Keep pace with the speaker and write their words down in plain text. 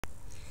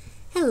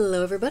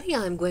Hello everybody,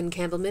 I'm Gwen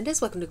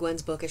Campbell-Mindes, welcome to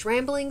Gwen's Bookish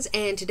Ramblings,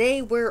 and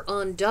today we're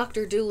on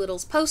Dr.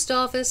 Dolittle's Post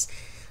Office,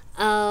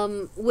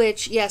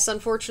 which, yes,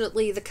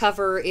 unfortunately the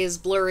cover is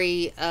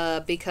blurry,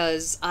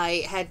 because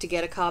I had to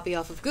get a copy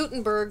off of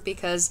Gutenberg,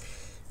 because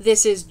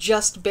this is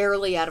just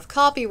barely out of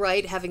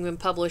copyright, having been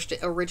published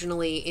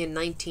originally in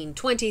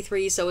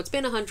 1923, so it's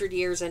been 100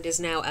 years and is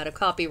now out of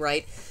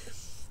copyright.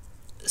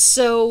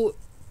 So,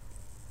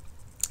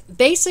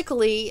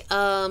 basically,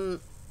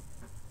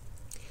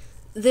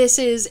 this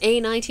is a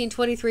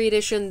 1923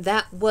 edition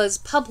that was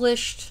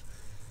published,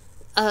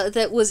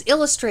 that was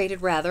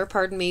illustrated, rather,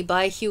 pardon me,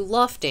 by Hugh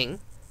Lofting.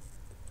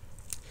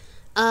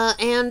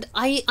 And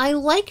I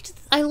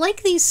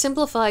like these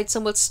simplified,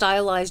 somewhat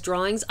stylized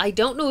drawings. I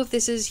don't know if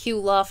this is Hugh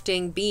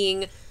Lofting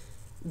being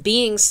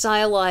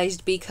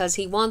stylized because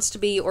he wants to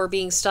be, or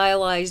being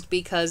stylized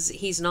because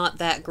he's not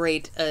that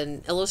great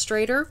an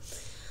illustrator.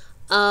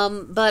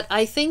 But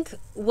I think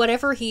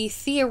whatever he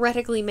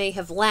theoretically may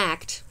have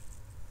lacked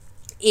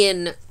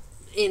in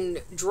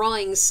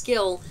drawing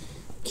skill,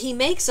 he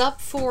makes up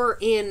for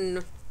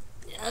in,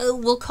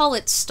 we'll call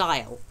it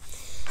style.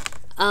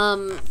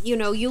 You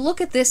know, you look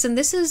at this, and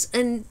this is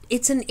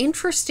it's an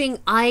interesting,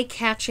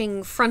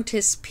 eye-catching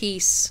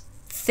frontispiece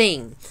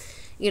thing.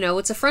 You know,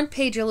 it's a front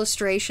page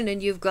illustration,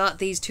 and you've got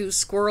these two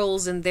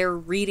squirrels, and they're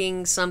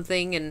reading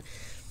something, and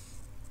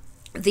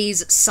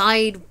these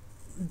side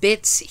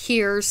bits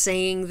here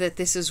saying that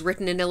this is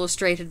written and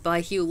illustrated by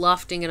Hugh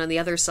Lofting, and on the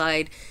other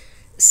side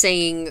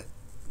saying,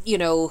 you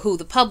know, who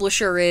the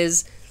publisher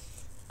is.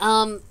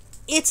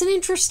 It's an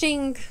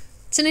interesting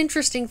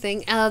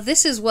thing.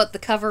 This is what the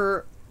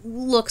cover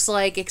looks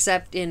like,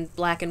 except in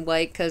black and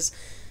white, because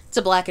it's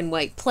a black and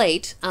white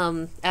plate.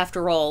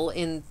 After all,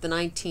 in the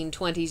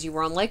 1920s, you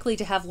were unlikely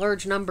to have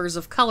large numbers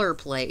of color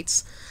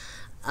plates.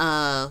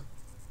 But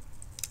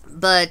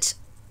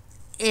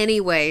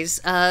anyways,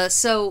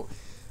 so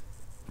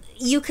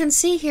you can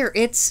see here,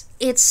 it's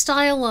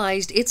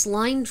stylized, it's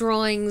line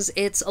drawings,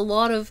 it's a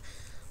lot of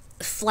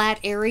flat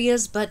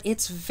areas, but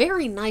it's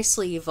very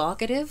nicely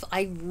evocative.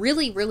 I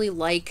really, really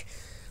like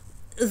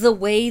the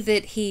way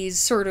that he's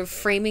sort of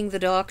framing the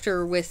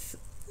Doctor with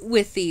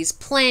these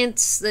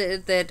plants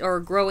that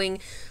are growing.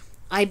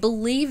 I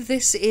believe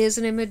this is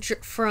an image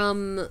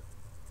from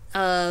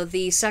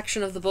the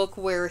section of the book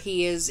where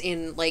he is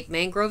in, like,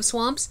 mangrove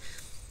swamps.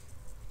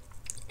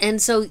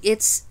 And so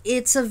it's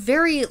a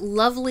very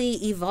lovely,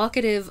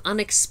 evocative,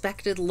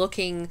 unexpected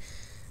looking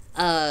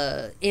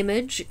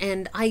image,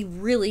 and I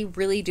really,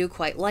 really do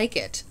quite like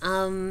it.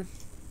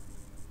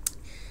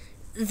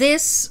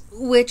 This,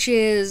 which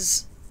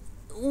is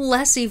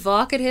less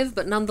evocative,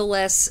 but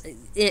nonetheless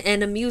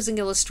an amusing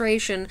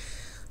illustration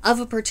of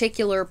a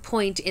particular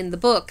point in the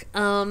book.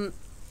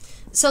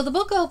 So the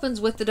book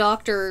opens with the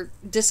Doctor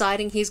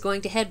deciding he's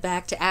going to head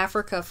back to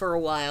Africa for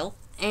a while,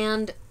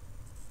 and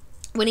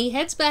when he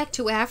heads back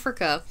to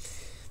Africa,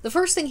 the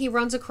first thing he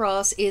runs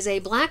across is a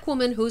black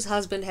woman whose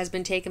husband has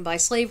been taken by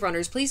slave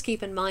runners. Please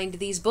keep in mind,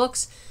 these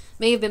books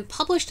may have been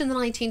published in the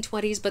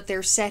 1920s, but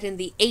they're set in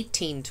the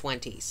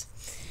 1820s.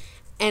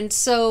 And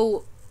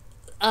so,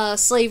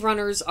 slave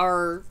runners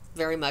are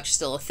very much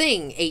still a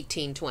thing,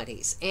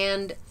 1820s.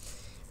 And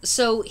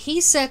so he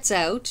sets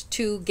out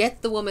to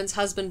get the woman's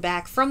husband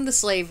back from the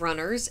slave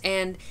runners,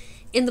 and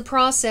in the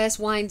process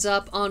winds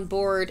up on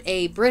board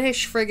a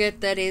British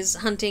frigate that is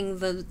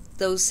hunting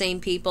those same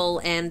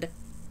people, and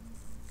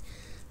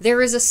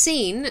there is a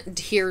scene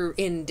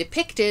herein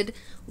depicted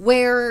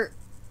where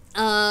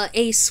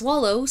a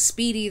swallow,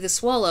 Speedy the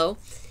Swallow,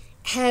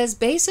 has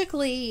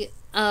basically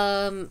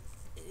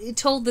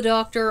told the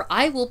Doctor,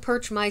 I will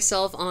perch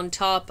myself on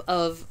top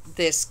of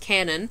this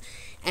cannon,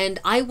 and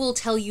I will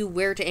tell you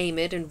where to aim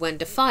it and when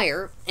to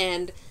fire,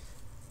 and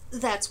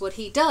that's what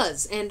he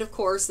does. And of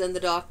course, then the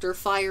Doctor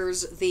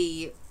fires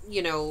the,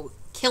 you know,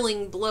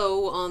 killing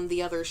blow on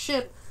the other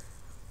ship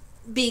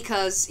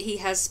because he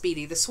has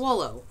Speedy the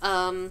Swallow.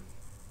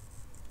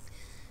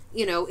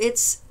 You know,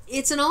 it's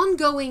an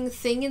ongoing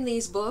thing in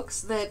these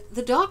books that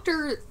the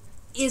Doctor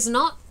is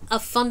not a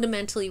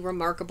fundamentally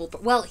remarkable...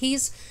 Well,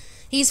 he's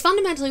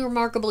fundamentally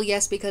remarkable,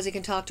 yes, because he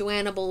can talk to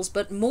animals,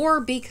 but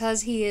more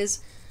because he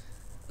is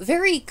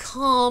very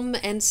calm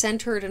and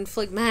centered and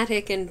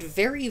phlegmatic and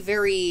very,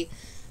 very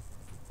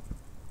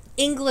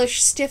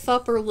English, stiff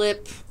upper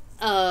lip,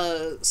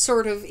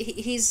 sort of...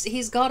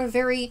 He's got a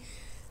very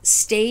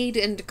staid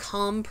and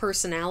calm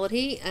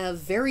personality,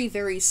 very,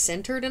 very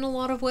centered in a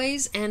lot of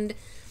ways, and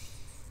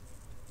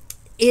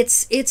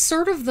it's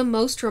sort of the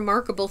most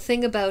remarkable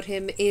thing about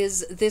him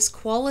is this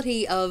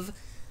quality of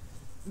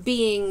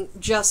being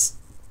just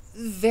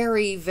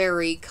very,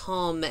 very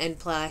calm and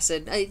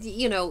placid.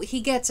 You know,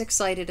 he gets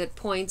excited at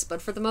points,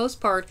 but for the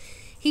most part,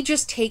 he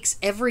just takes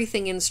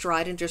everything in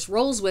stride and just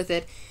rolls with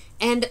it.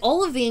 And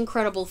all of the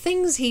incredible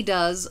things he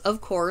does, of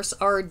course,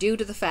 are due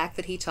to the fact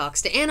that he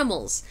talks to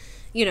animals.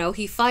 You know,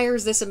 he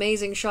fires this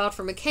amazing shot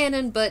from a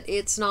cannon, but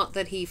it's not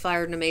that he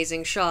fired an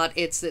amazing shot,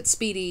 it's that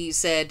Speedy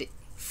said,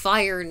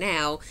 fire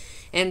now,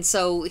 and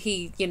so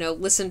he, you know,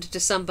 listened to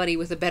somebody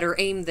with a better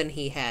aim than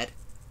he had.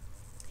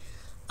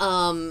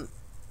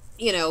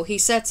 he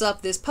sets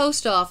up this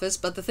post office,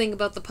 but the thing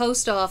about the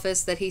post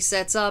office that he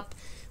sets up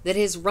that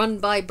is run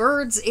by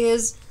birds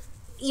is,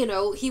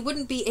 he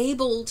wouldn't be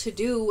able to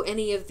do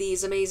any of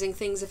these amazing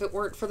things if it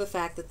weren't for the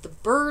fact that the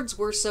birds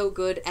were so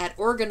good at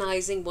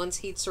organizing once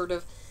he'd sort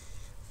of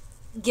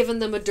given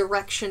them a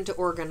direction to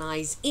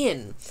organize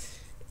in.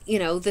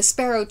 The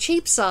sparrow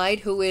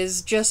Cheapside, who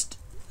is just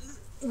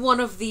one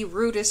of the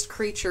rudest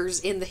creatures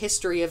in the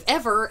history of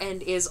ever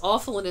and is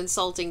awful and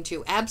insulting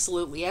to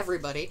absolutely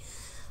everybody.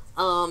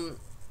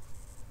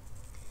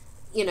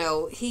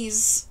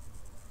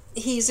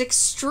 He's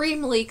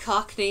extremely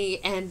cockney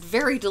and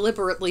very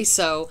deliberately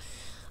so.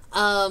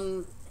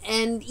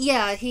 And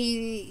yeah,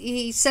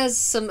 he says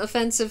some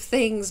offensive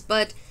things,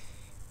 but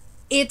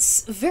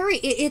it's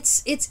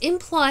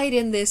implied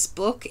in this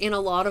book in a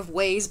lot of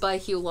ways by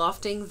Hugh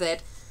Lofting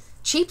that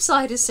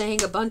Cheapside is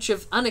saying a bunch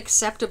of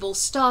unacceptable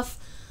stuff,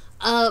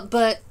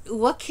 but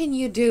what can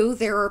you do?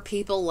 There are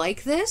people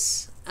like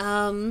this.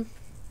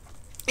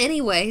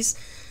 Anyways,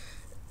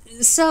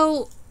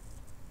 so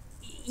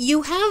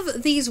you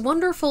have these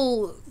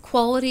wonderful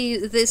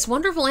this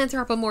wonderful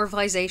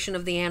anthropomorphization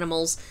of the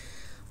animals,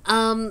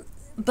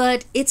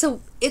 but it's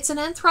an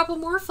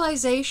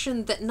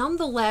anthropomorphization that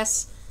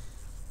nonetheless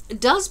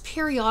does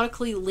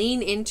periodically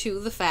lean into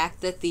the fact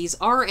that these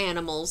are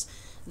animals,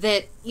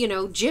 that,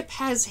 Jip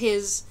has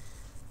his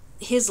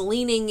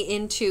leaning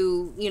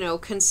into,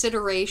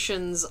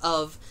 considerations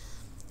of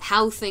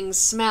how things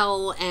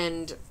smell,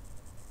 and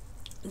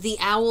the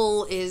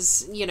owl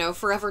is,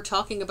 forever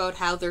talking about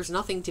how there's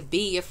nothing to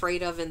be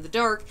afraid of in the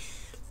dark.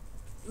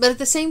 But at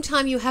the same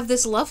time, you have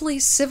this lovely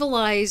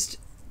civilized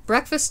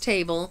breakfast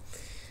table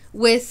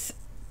with,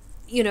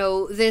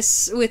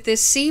 this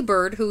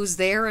seabird who's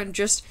there and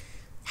just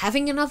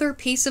having another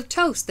piece of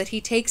toast that he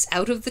takes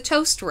out of the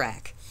toast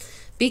rack,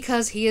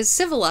 because he is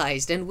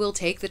civilized and will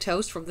take the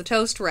toast from the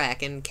toast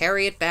rack and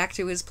carry it back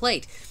to his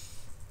plate.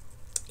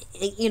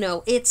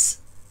 It's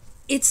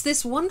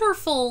this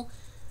wonderful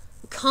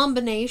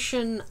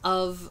combination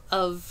of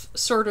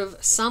sort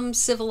of some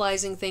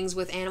civilizing things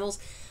with animals.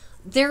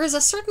 There is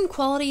a certain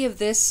quality of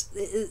this,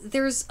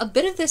 there's a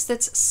bit of this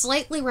that's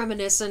slightly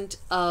reminiscent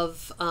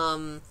of,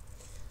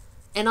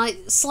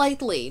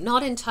 slightly,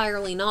 not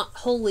entirely, not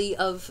wholly,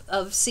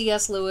 of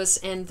C.S. Lewis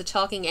and the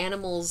talking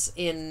animals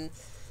in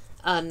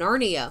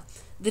Narnia.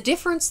 The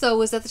difference,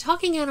 though, is that the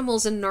talking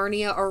animals in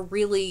Narnia are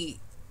really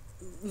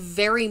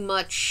very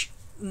much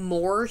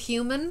more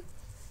human,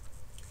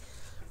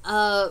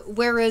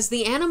 whereas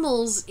the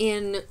animals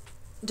in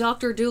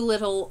Dr.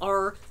 Dolittle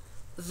are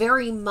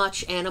very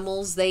much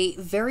animals. They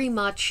very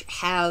much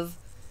have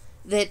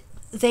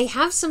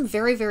some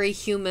very, very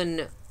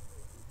human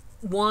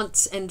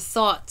wants and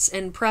thoughts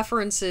and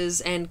preferences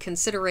and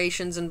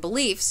considerations and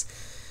beliefs,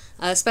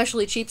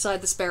 especially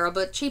Cheapside the Sparrow.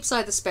 But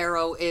Cheapside the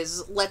Sparrow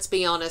is, let's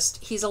be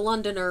honest, he's a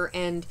Londoner,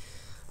 and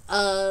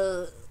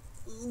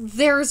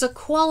there's a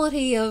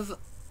quality of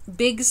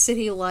big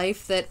city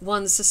life that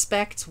one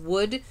suspects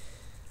would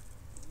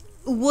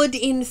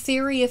in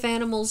theory, if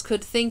animals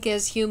could think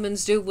as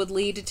humans do, would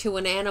lead to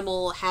an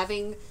animal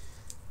having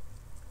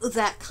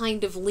that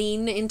kind of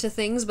lean into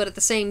things. But at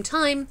the same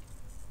time,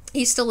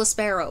 he's still a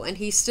sparrow, and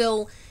he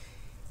still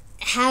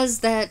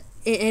has that,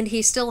 and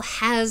he still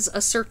has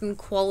a certain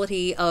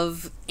quality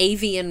of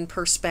avian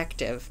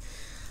perspective.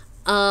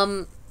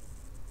 The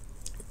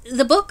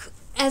book,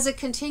 as it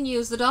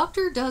continues, the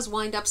Doctor does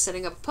wind up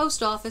setting up a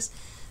post office,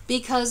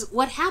 because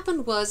what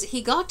happened was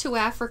he got to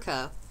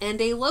Africa,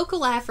 and a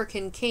local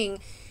African king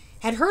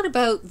had heard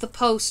about the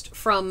post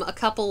from a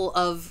couple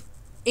of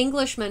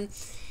Englishmen,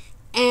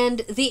 and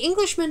the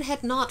Englishman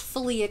had not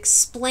fully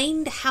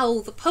explained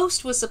how the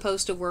post was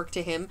supposed to work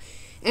to him,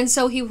 and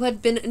so he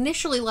had been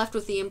initially left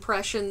with the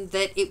impression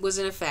that it was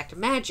in effect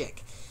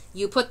magic.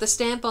 You put the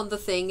stamp on the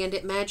thing and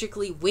it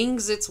magically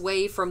wings its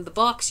way from the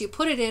box you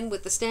put it in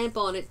with the stamp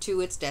on it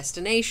to its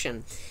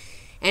destination.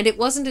 And it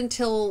wasn't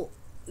until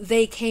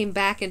they came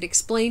back and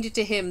explained it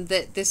to him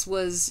that this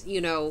was,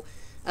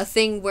 a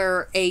thing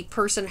where a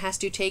person has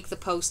to take the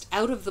post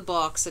out of the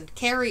box and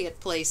carry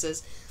it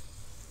places.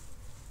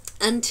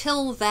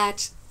 Until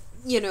that,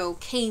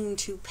 came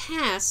to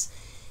pass,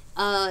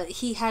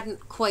 he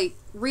hadn't quite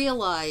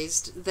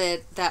realized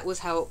that was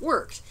how it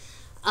worked.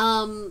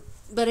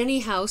 But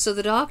anyhow, so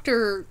the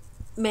Doctor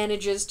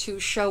manages to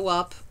show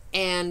up,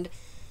 and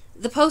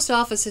the post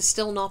office has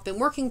still not been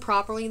working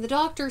properly, and the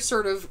Doctor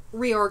sort of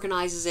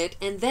reorganizes it,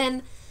 and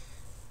then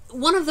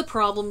one of the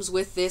problems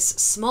with this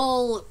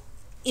small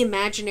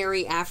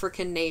imaginary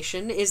African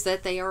nation is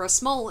that they are a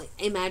small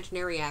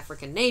imaginary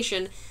African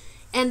nation,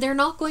 and they're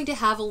not going to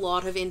have a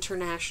lot of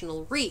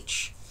international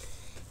reach.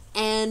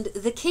 And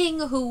the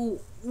king, who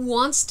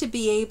wants to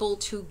be able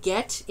to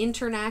get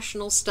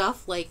international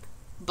stuff like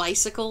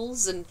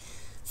bicycles and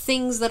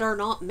things that are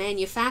not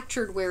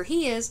manufactured where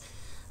he is,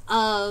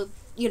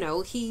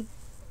 he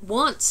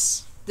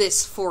wants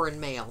this foreign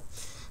mail.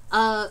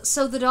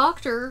 So the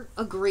Doctor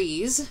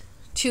agrees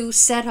to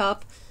set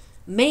up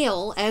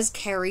mail as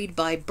carried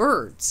by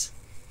birds.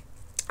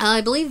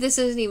 I believe this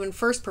isn't even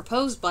first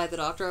proposed by the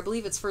Doctor. I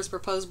believe it's first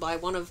proposed by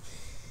one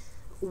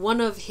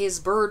of his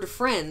bird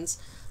friends.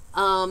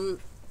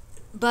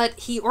 But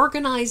he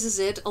organizes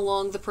it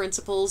along the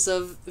principles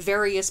of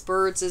various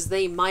birds as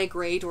they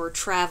migrate or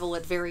travel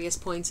at various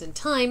points in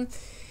time,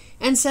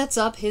 and sets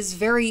up his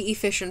very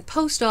efficient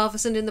post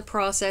office, and in the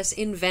process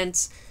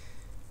invents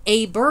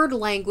a bird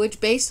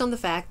language based on the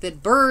fact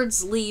that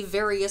birds leave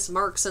various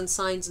marks and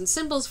signs and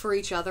symbols for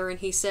each other, and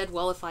he said,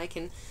 well, if I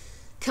can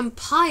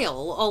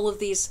compile all of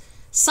these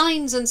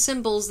signs and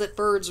symbols that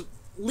birds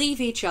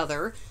leave each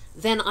other,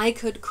 then I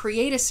could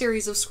create a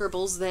series of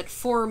scribbles that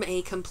form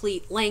a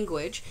complete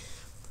language,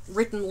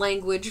 written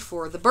language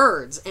for the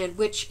birds, and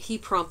which he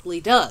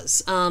promptly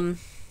does.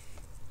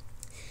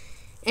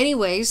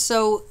 Anyways,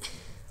 so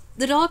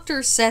the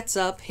Doctor sets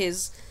up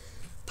his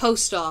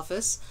post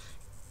office,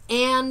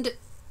 and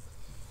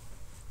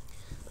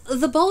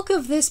the bulk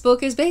of this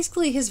book is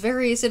basically his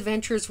various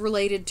adventures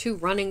related to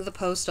running the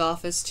post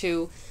office,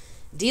 to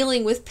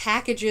dealing with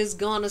packages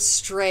gone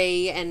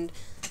astray, and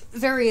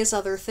various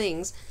other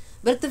things.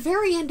 But at the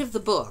very end of the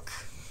book,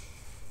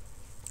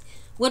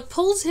 what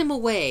pulls him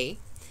away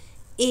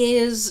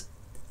is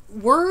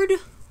word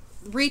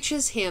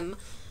reaches him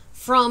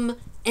from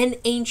an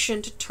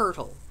ancient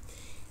turtle,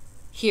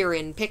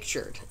 herein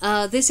pictured.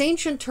 This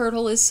ancient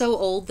turtle is so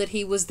old that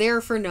he was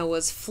there for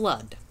Noah's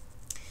flood.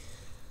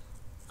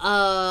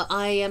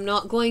 I am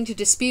not going to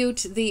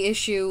dispute the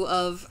issue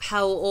of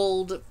how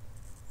old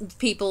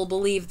people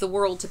believe the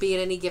world to be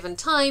at any given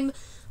time,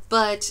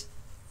 but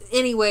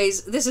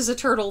anyways, this is a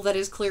turtle that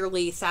is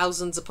clearly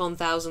thousands upon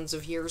thousands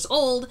of years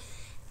old,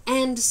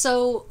 and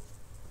so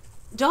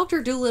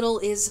Dr. Dolittle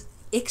is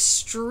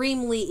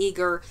extremely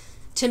eager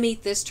to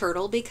meet this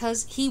turtle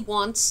because he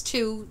wants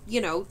to,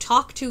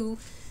 talk to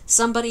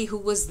somebody who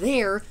was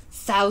there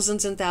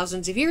thousands and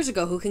thousands of years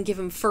ago, who can give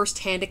him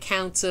first-hand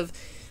accounts of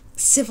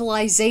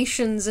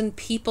civilizations and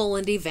people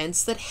and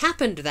events that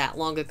happened that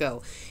long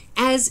ago,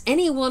 as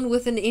anyone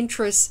with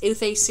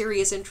a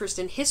serious interest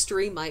in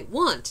history might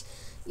want.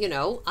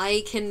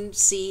 I can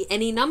see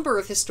any number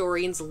of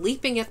historians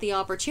leaping at the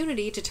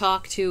opportunity to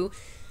talk to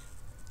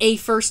a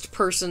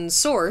first-person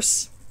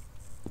source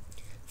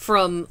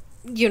from,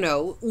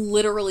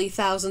 literally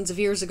thousands of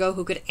years ago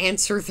who could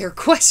answer their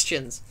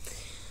questions.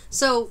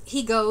 So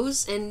he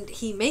goes and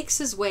he makes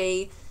his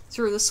way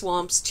through the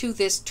swamps to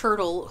this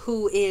turtle,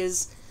 who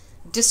is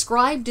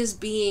described as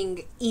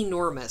being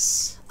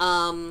enormous.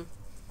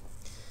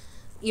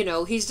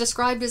 He's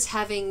described as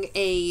having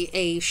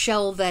a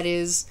shell that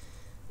is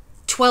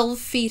 12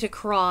 feet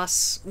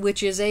across,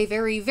 which is a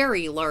very,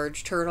 very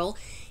large turtle.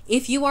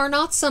 If you are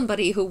not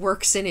somebody who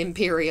works in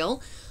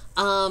Imperial,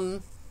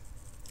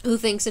 who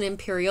thinks in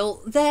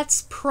Imperial,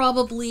 that's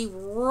probably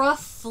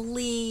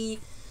roughly,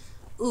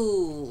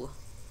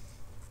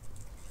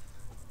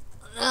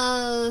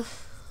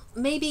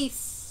 maybe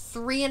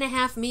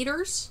 3.5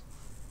 meters,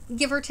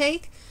 give or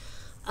take.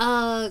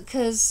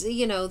 Because,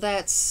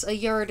 that's, a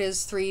yard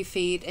is 3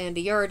 feet, and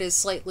a yard is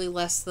slightly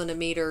less than a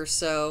meter,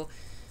 so,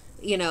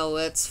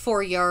 it's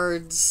 4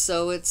 yards,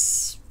 so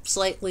it's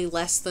slightly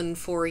less than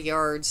 4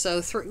 yards,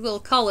 so we'll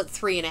call it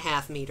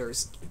 3.5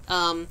 meters.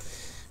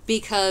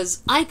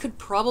 Because I could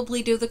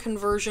probably do the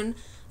conversion,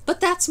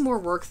 but that's more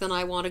work than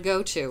I want to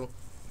go to.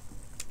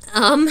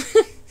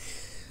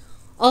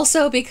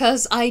 Also,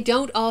 because I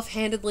don't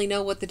offhandedly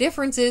know what the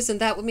difference is, and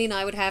that would mean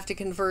I would have to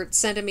convert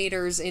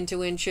centimeters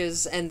into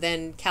inches and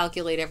then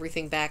calculate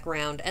everything back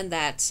around, and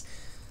that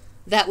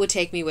would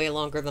take me way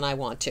longer than I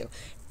want to.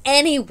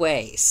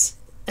 Anyways,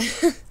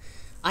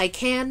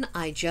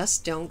 I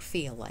just don't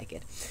feel like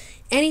it.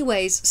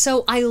 Anyways,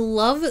 so I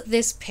love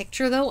this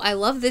picture, though. I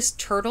love this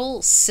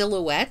turtle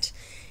silhouette,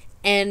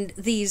 and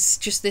this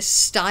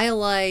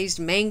stylized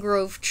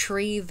mangrove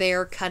tree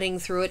there cutting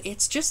through it.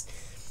 It's just,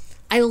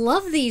 I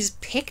love these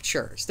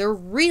pictures. They're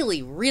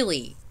really,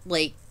 really,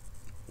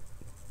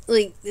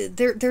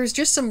 there's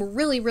just some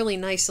really, really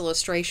nice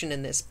illustration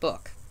in this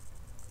book.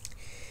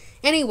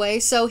 Anyway,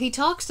 so he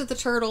talks to the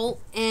turtle,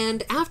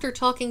 and after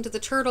talking to the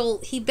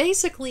turtle, he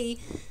basically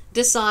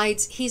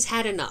decides he's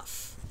had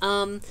enough.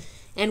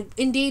 And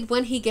indeed,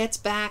 when he gets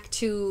back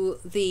to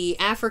the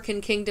African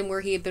kingdom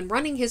where he had been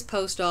running his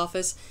post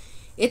office,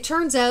 it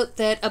turns out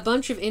that a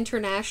bunch of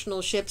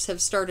international ships have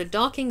started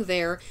docking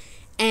there,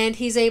 and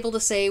he's able to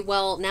say,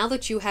 well, now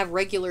that you have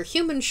regular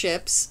human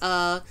ships,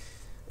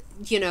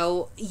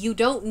 you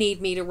don't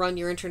need me to run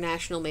your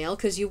international mail,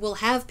 because you will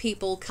have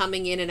people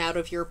coming in and out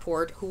of your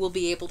port who will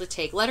be able to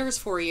take letters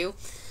for you.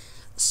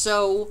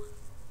 So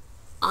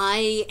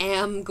I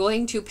am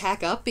going to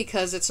pack up,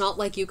 because it's not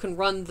like you can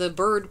run the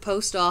bird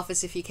post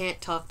office if you can't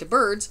talk to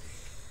birds.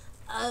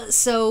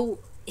 So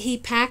he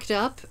packed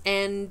up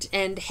and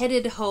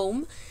headed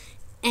home,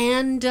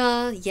 and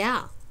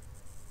yeah,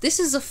 this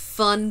is a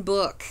fun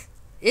book.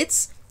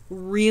 It's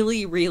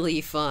really, really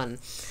fun.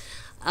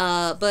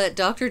 But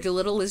Dr.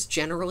 Dolittle is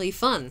generally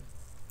fun.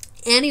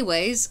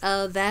 Anyways,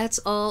 that's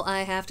all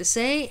I have to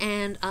say,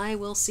 and I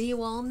will see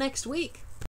you all next week.